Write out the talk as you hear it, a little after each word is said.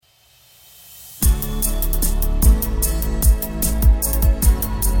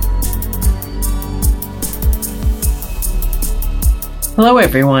Hello,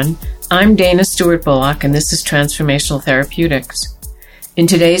 everyone. I'm Dana Stewart Bullock, and this is Transformational Therapeutics. In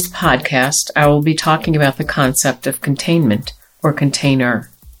today's podcast, I will be talking about the concept of containment, or container.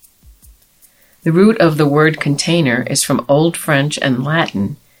 The root of the word container is from Old French and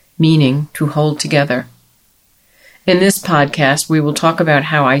Latin, meaning to hold together. In this podcast, we will talk about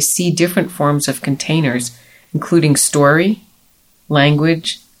how I see different forms of containers, including story,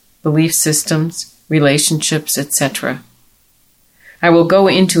 language, belief systems, relationships, etc. I will go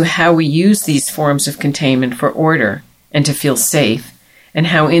into how we use these forms of containment for order and to feel safe, and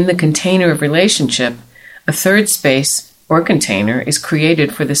how in the container of relationship, a third space or container is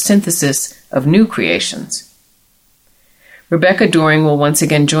created for the synthesis of new creations. Rebecca Doring will once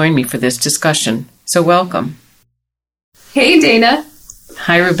again join me for this discussion, so welcome. Hey, Dana.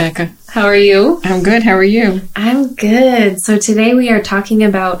 Hi, Rebecca. How are you? I'm good. How are you? I'm good. So today we are talking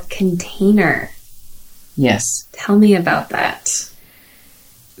about container. Yes. Tell me about that.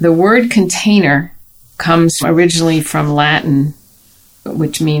 The word container comes originally from Latin,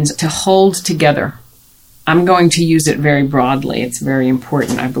 which means to hold together. I'm going to use it very broadly. It's very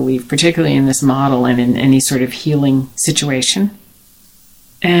important, I believe, particularly in this model and in any sort of healing situation.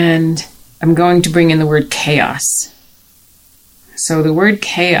 And I'm going to bring in the word chaos. So the word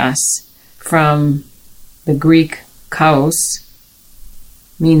chaos from the Greek chaos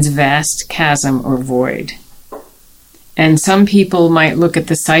means vast chasm or void. And some people might look at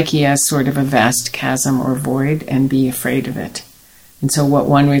the psyche as sort of a vast chasm or void and be afraid of it. And so what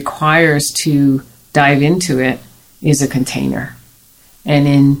one requires to dive into it is a container. And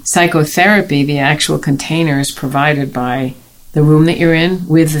in psychotherapy, the actual container is provided by the room that you're in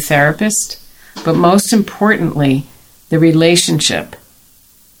with the therapist, but most importantly, the relationship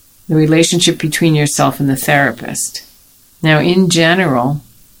between yourself and the therapist. Now, in general,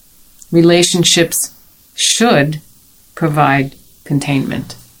 relationships should provide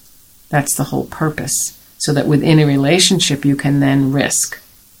containment. That's the whole purpose. So that within a relationship, you can then risk.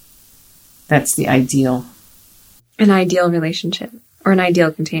 That's the ideal. An ideal relationship or an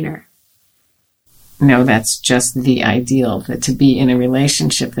ideal container? No, that's just the ideal. That to be in a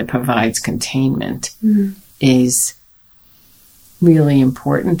relationship that provides containment is really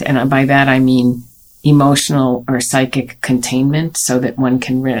important. And by that, I mean emotional or psychic containment so that one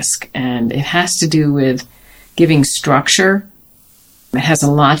can risk. And it has to do with giving structure. It has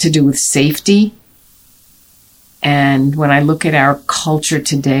a lot to do with safety. And when I look at our culture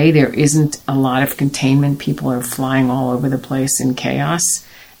today, there isn't a lot of containment. People are flying all over the place in chaos.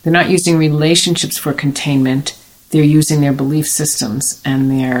 They're not using relationships for containment. They're using their belief systems and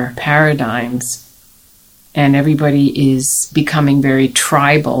their paradigms. And everybody is becoming very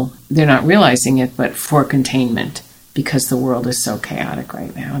tribal. They're not realizing it, but for containment, because the world is so chaotic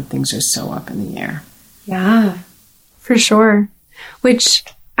right now and things are so up in the air. Yeah, for sure. Which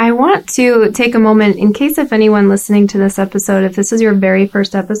I want to take a moment, in case if anyone listening to this episode, if this is your very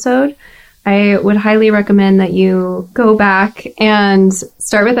first episode, I would highly recommend that you go back and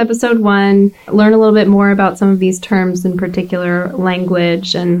start with episode 1, learn a little bit more about some of these terms, in particular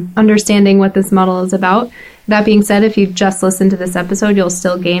language, and understanding what this model is about. That being said, if you just listen to this episode, you'll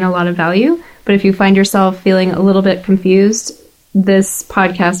still gain a lot of value. But if you find yourself feeling a little bit confused, this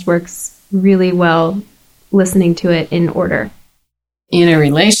podcast works really well listening to it in order. In a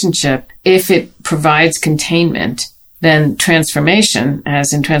relationship, if it provides containment, then transformation,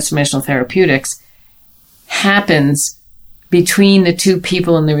 as in transformational therapeutics, happens between the two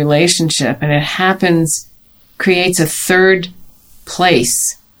people in the relationship, and it creates a third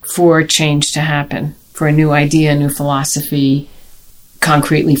place for change to happen, for a new idea, a new philosophy,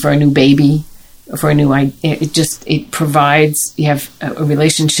 concretely for a new baby, for a new idea. It provides, you have a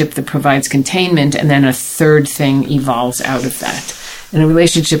relationship that provides containment, and then a third thing evolves out of that. In a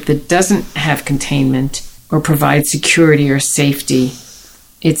relationship that doesn't have containment or provide security or safety,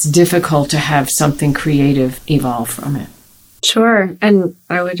 it's difficult to have something creative evolve from it. Sure. And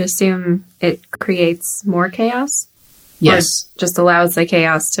I would assume it creates more chaos? Yes. Or just allows the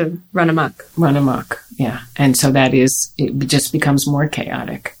chaos to run amok? Run amok, yeah. And so it just becomes more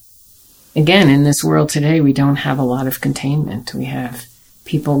chaotic. Again, in this world today, we don't have a lot of containment. We have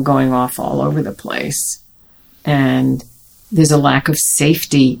people going off all over the place. And there's a lack of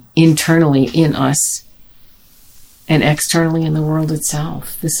safety internally in us and externally in the world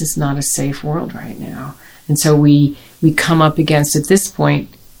itself. This is not a safe world right now. And so we come up against, at this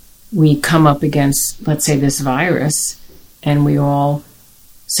point, let's say, this virus, and we all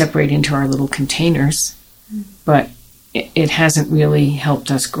separate into our little containers. But it hasn't really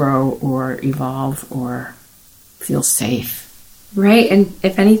helped us grow or evolve or feel safe. Right. And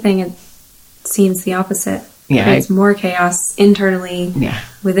if anything, it seems the opposite. creates more chaos internally,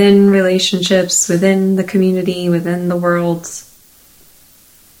 within relationships, within the community, within the world.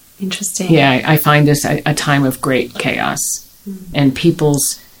 Interesting. Yeah, I find this a time of great chaos. And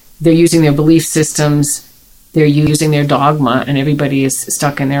they're using their belief systems, they're using their dogma, and everybody is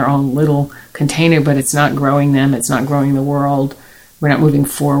stuck in their own little container, but it's not growing them, it's not growing the world. We're not moving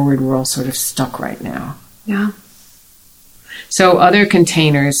forward, we're all sort of stuck right now. Yeah. So other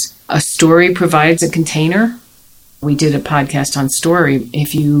containers, a story provides a container. We did a podcast on story.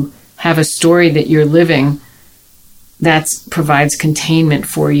 If you have a story that you're living, that provides containment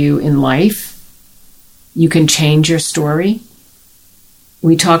for you in life. You can change your story.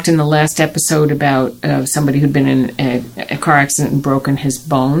 We talked in the last episode about somebody who'd been in a car accident and broken his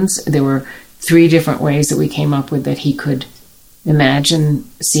bones. There were 3 different ways that we came up with that he could imagine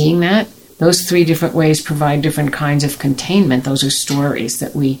seeing that. Those 3 different ways provide different kinds of containment. Those are stories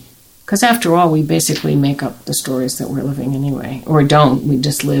that because after all, we basically make up the stories that we're living anyway. Or don't. We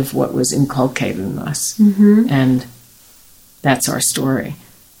just live what was inculcated in us. Mm-hmm. And that's our story.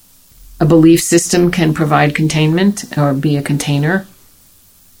 A belief system can provide containment or be a container.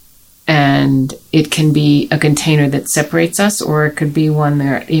 And it can be a container that separates us, or it could be one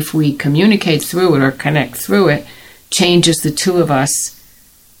that, if we communicate through it or connect through it, changes the two of us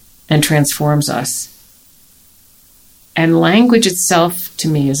and transforms us. And language itself, to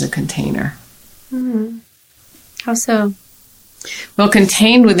me, is a container. Mm-hmm. How so? Well,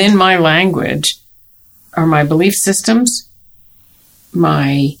 contained within my language are my belief systems,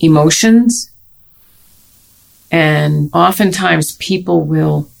 my emotions, and oftentimes people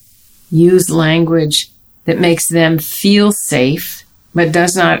will use language that makes them feel safe, but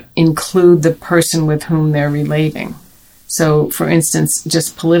does not include the person with whom they're relating. So, for instance,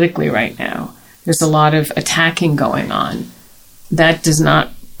 just politically right now, there's a lot of attacking going on. That does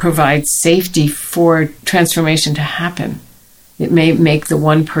not provide safety for transformation to happen. It may make the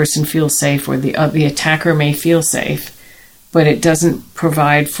one person feel safe, or the attacker may feel safe, but it doesn't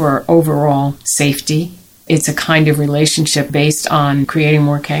provide for overall safety. It's a kind of relationship based on creating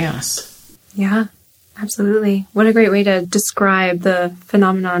more chaos. Yeah, absolutely. What a great way to describe the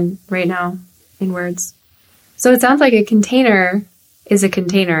phenomenon right now in words. So it sounds like a container is a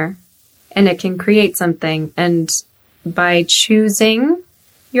container, and it can create something. And by choosing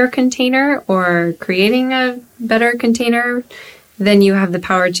your container or creating a better container, then you have the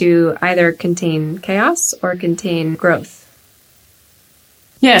power to either contain chaos or contain growth.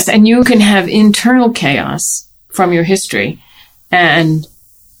 Yes, and you can have internal chaos from your history. And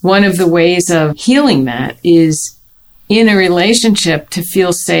one of the ways of healing that is in a relationship to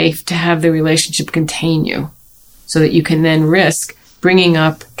feel safe, to have the relationship contain you, so that you can then risk bringing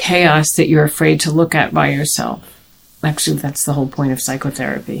up chaos that you're afraid to look at by yourself. Actually, that's the whole point of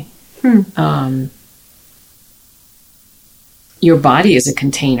psychotherapy. Your body is a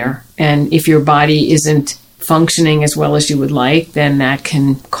container, and if your body isn't functioning as well as you would like, then that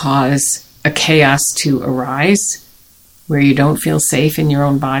can cause a chaos to arise where you don't feel safe in your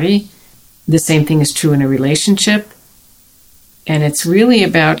own body. The same thing is true in a relationship. And it's really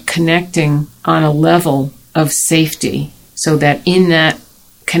about connecting on a level of safety, so that in that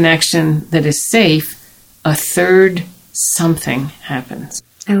connection that is safe, a third something happens.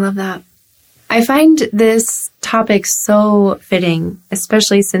 I love that. I find this topic so fitting,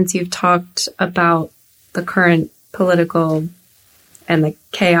 especially since you've talked about the current political and the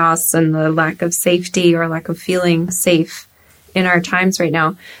chaos and the lack of safety or lack of feeling safe in our times right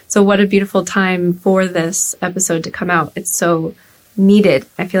now. So what a beautiful time for this episode to come out. It's so needed.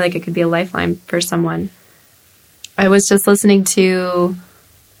 I feel like it could be a lifeline for someone. I was just listening to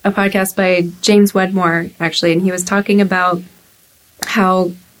a podcast by James Wedmore, actually, and he was talking about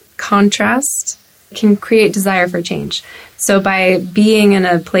how contrast can create desire for change. So by being in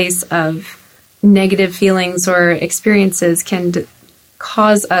a place of negative feelings or experiences can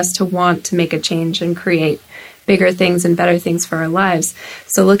cause us to want to make a change and create bigger things and better things for our lives.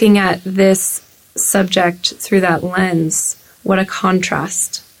 So looking at this subject through that lens, what a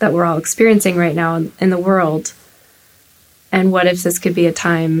contrast that we're all experiencing right now in the world. And what if this could be a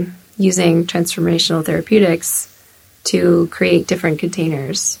time using transformational therapeutics to create different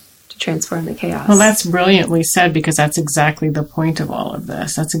containers to transform the chaos? Well, that's brilliantly said, because that's exactly the point of all of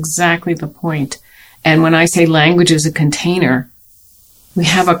this. That's exactly the point. And when I say language is a container, we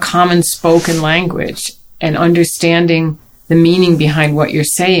have a common spoken language, and understanding the meaning behind what you're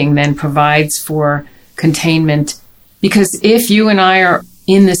saying then provides for containment. Because if you and I are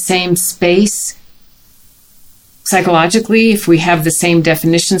in the same space, psychologically, if we have the same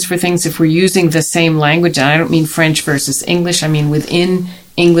definitions for things, if we're using the same language, and I don't mean French versus English, I mean within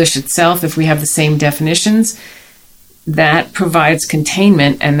English itself, if we have the same definitions, that provides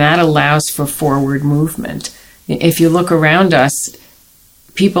containment and that allows for forward movement. If you look around us,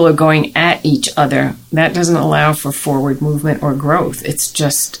 people are going at each other. That doesn't allow for forward movement or growth.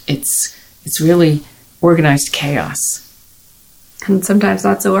 It's really organized chaos. And sometimes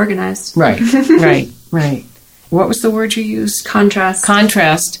not so organized. Right. What was the word you used? Contrast.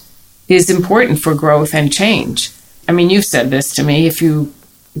 Contrast is important for growth and change. I mean, you've said this to me. If you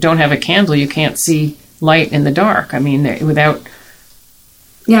don't have a candle, you can't see light in the dark. I mean, without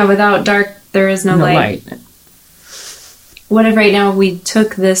dark, there is no light. What if right now we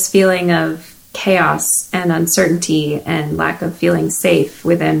took this feeling of chaos and uncertainty and lack of feeling safe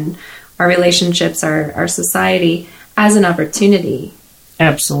within our relationships, our society, as an opportunity?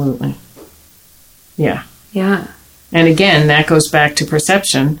 Absolutely. Yeah. Yeah. And again, that goes back to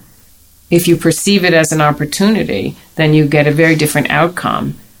perception. If you perceive it as an opportunity, then you get a very different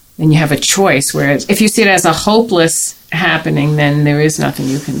outcome and you have a choice. Whereas if you see it as a hopeless happening, then there is nothing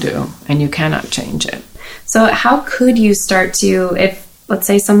you can do and you cannot change it. So how could you start to, if, let's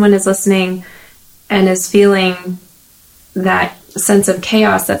say, someone is listening and is feeling that sense of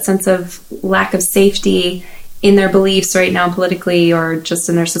chaos, that sense of lack of safety in their beliefs right now politically or just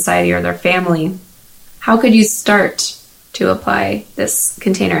in their society or their family, how could you start to apply this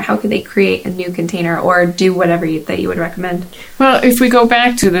container? How could they create a new container or do whatever that you would recommend? Well, if we go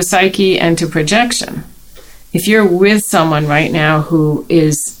back to the psyche and to projection, if you're with someone right now who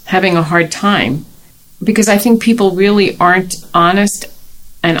is having a hard time, because I think people really aren't honest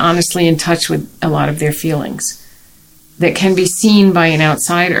and honestly in touch with a lot of their feelings that can be seen by an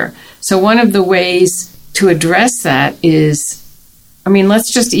outsider. So one of the ways to address that is, I mean,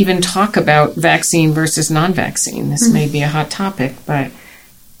 let's just even talk about vaccine versus non-vaccine. This may be a hot topic, but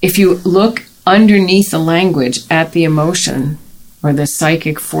if you look underneath the language at the emotion or the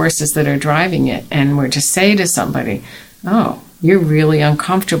psychic forces that are driving it, and were to say to somebody, oh, you're really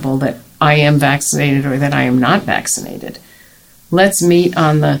uncomfortable that I am vaccinated or that I am not vaccinated. Let's meet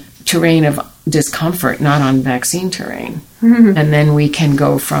on the terrain of discomfort, not on vaccine terrain. And then we can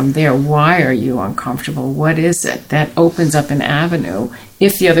go from there. Why are you uncomfortable? What is it? That opens up an avenue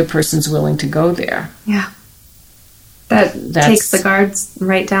if the other person's willing to go there. Yeah. That's takes the guards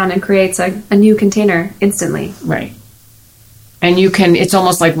right down and creates a new container instantly. Right. And you can, it's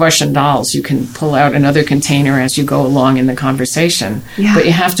almost like Russian dolls. You can pull out another container as you go along in the conversation. Yeah. But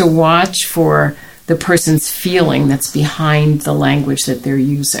you have to watch for the person's feeling that's behind the language that they're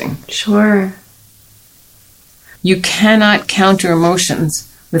using. Sure. You cannot counter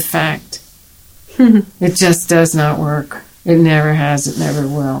emotions with fact. It just does not work. It never has. It never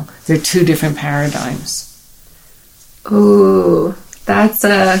will. They're two different paradigms. Ooh, that's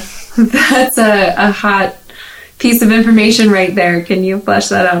a hot piece of information right there. Can you flesh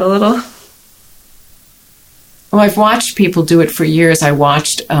that out a little? Well, I've watched people do it for years. I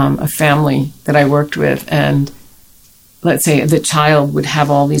watched a family that I worked with, and let's say the child would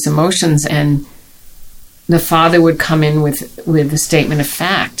have all these emotions, and the father would come in with a statement of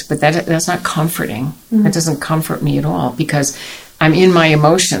fact, but that's not comforting. That doesn't comfort me at all, because I'm in my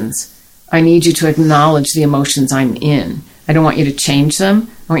emotions. I need you to acknowledge the emotions I'm in. I don't want you to change them.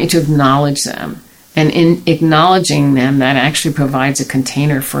 I want you to acknowledge them. And in acknowledging them, that actually provides a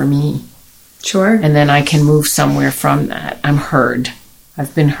container for me. Sure. And then I can move somewhere from that. I'm heard.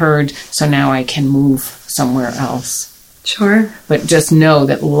 I've been heard, so now I can move somewhere else. Sure. But just know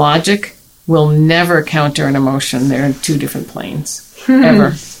that logic will never counter an emotion. They're in two different planes. Ever.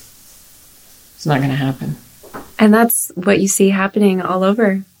 It's not going to happen. And that's what you see happening all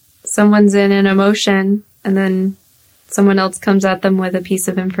over. Someone's in an emotion, and then someone else comes at them with a piece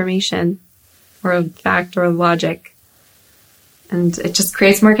of information or a fact or a logic. And it just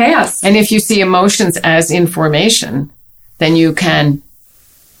creates more chaos. And if you see emotions as information, then you can,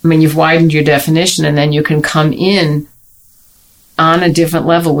 you've widened your definition, and then you can come in on a different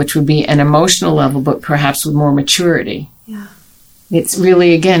level, which would be an emotional level, but perhaps with more maturity. Yeah. It's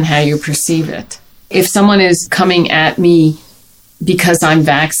really, again, how you perceive it. If someone is coming at me because I'm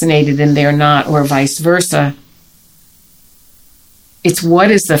vaccinated and they're not, or vice versa, it's what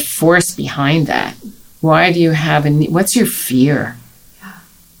is the force behind that? Why do you have what's your fear? Yeah.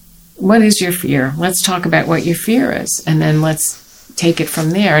 What is your fear? Let's talk about what your fear is, and then let's take it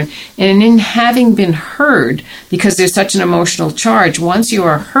from there. And in having been heard, because there's such an emotional charge, once you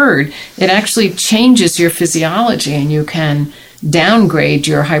are heard, it actually changes your physiology, and you can downgrade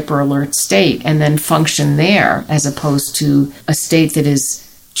your hyper-alert state and then function there as opposed to a state that is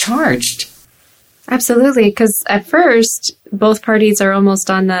charged. Absolutely, because at first, both parties are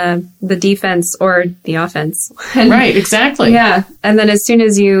almost on the defense or the offense. Right, exactly. Yeah, and then as soon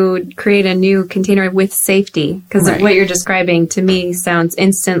as you create a new container with safety, because what you're describing to me sounds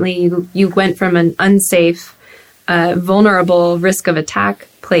instantly, you went from an unsafe, vulnerable, risk of attack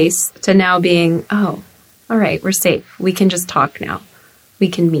place to now being, oh, all right, we're safe. We can just talk now. We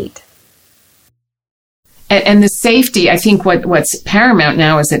can meet. And the safety, I think what's paramount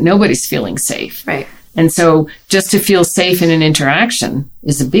now is that nobody's feeling safe. Right. And so just to feel safe in an interaction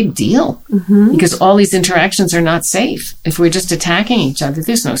is a big deal because all these interactions are not safe. If we're just attacking each other,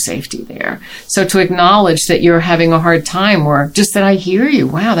 there's no safety there. So to acknowledge that you're having a hard time or just that I hear you,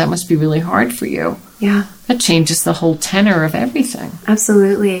 wow, that must be really hard for you. Yeah. That changes the whole tenor of everything.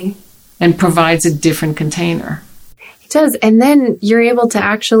 Absolutely. And provides a different container. Does. And then you're able to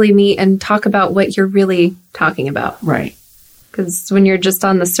actually meet and talk about what you're really talking about. Right. Because when you're just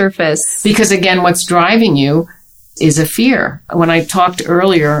on the surface. Because again, what's driving you is a fear. When I talked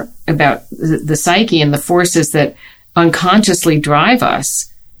earlier about the psyche and the forces that unconsciously drive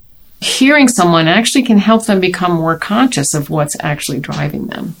us, hearing someone actually can help them become more conscious of what's actually driving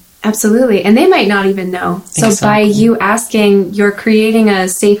them. Absolutely. And they might not even know. So by you asking, you're creating a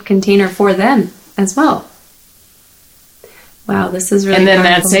safe container for them as well. Wow, this is really And then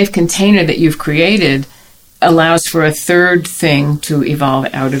powerful. that safe container that you've created allows for a third thing to evolve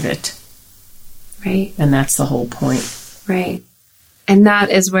out of it. Right. And that's the whole point. Right. And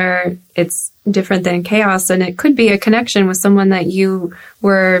that is where it's different than chaos. And it could be a connection with someone that you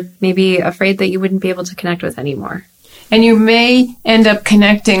were maybe afraid that you wouldn't be able to connect with anymore. And you may end up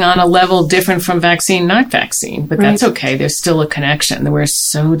connecting on a level different from vaccine, not vaccine, but that's okay. There's still a connection. We're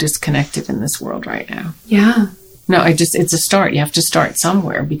so disconnected in this world right now. Yeah. No, it's a start. You have to start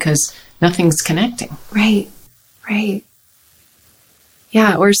somewhere because nothing's connecting. Right. Right.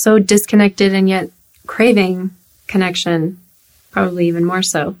 Yeah, we're so disconnected and yet craving connection, probably even more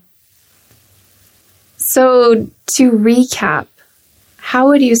so. So to recap, how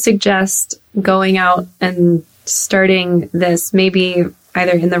would you suggest going out and starting this, maybe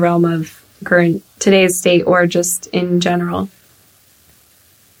either in the realm of today's state or just in general?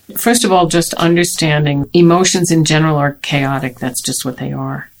 First of all, just understanding emotions in general are chaotic. That's just what they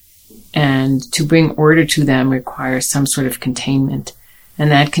are. And to bring order to them requires some sort of containment.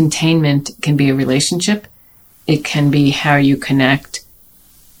 And that containment can be a relationship. It can be how you connect,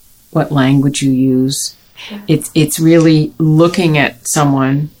 what language you use. Yeah. It's really looking at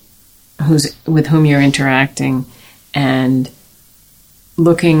someone with whom you're interacting and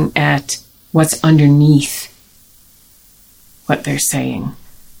looking at what's underneath what they're saying.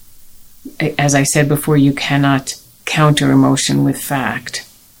 As I said before, you cannot counter emotion with fact.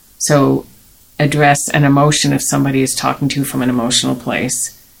 So address an emotion if somebody is talking to you from an emotional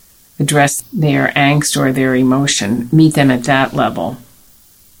place. Address their angst or their emotion. Meet them at that level.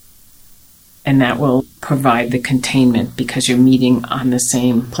 And that will provide the containment because you're meeting on the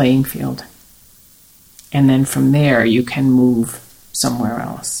same playing field. And then from there, you can move somewhere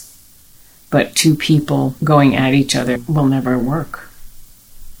else. But two people going at each other will never work.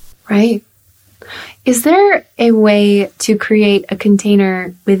 Right. Is there a way to create a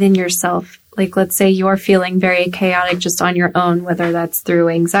container within yourself? Like, let's say you're feeling very chaotic just on your own, whether that's through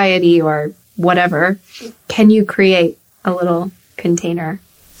anxiety or whatever. Can you create a little container?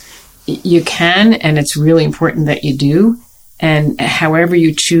 You can, and it's really important that you do. And however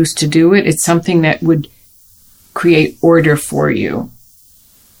you choose to do it, it's something that would create order for you.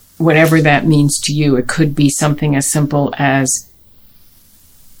 Whatever that means to you. It could be something as simple as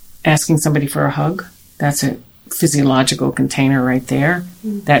asking somebody for a hug. That's a physiological container right there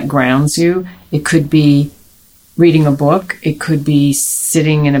that grounds you. It could be reading a book. It could be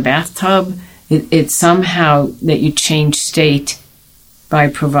sitting in a bathtub. It's somehow that you change state by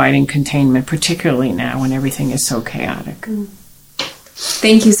providing containment, particularly now when everything is so chaotic.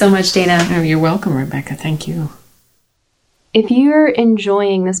 Thank you so much, Dana. Oh, you're welcome, Rebecca. Thank you. If you're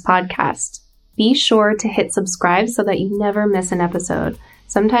enjoying this podcast, be sure to hit subscribe so that you never miss an episode.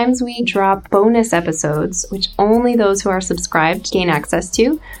 Sometimes we drop bonus episodes, which only those who are subscribed gain access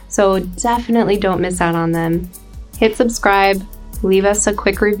to, so definitely don't miss out on them. Hit subscribe, leave us a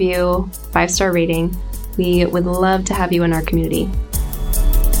quick review, 5-star rating. We would love to have you in our community.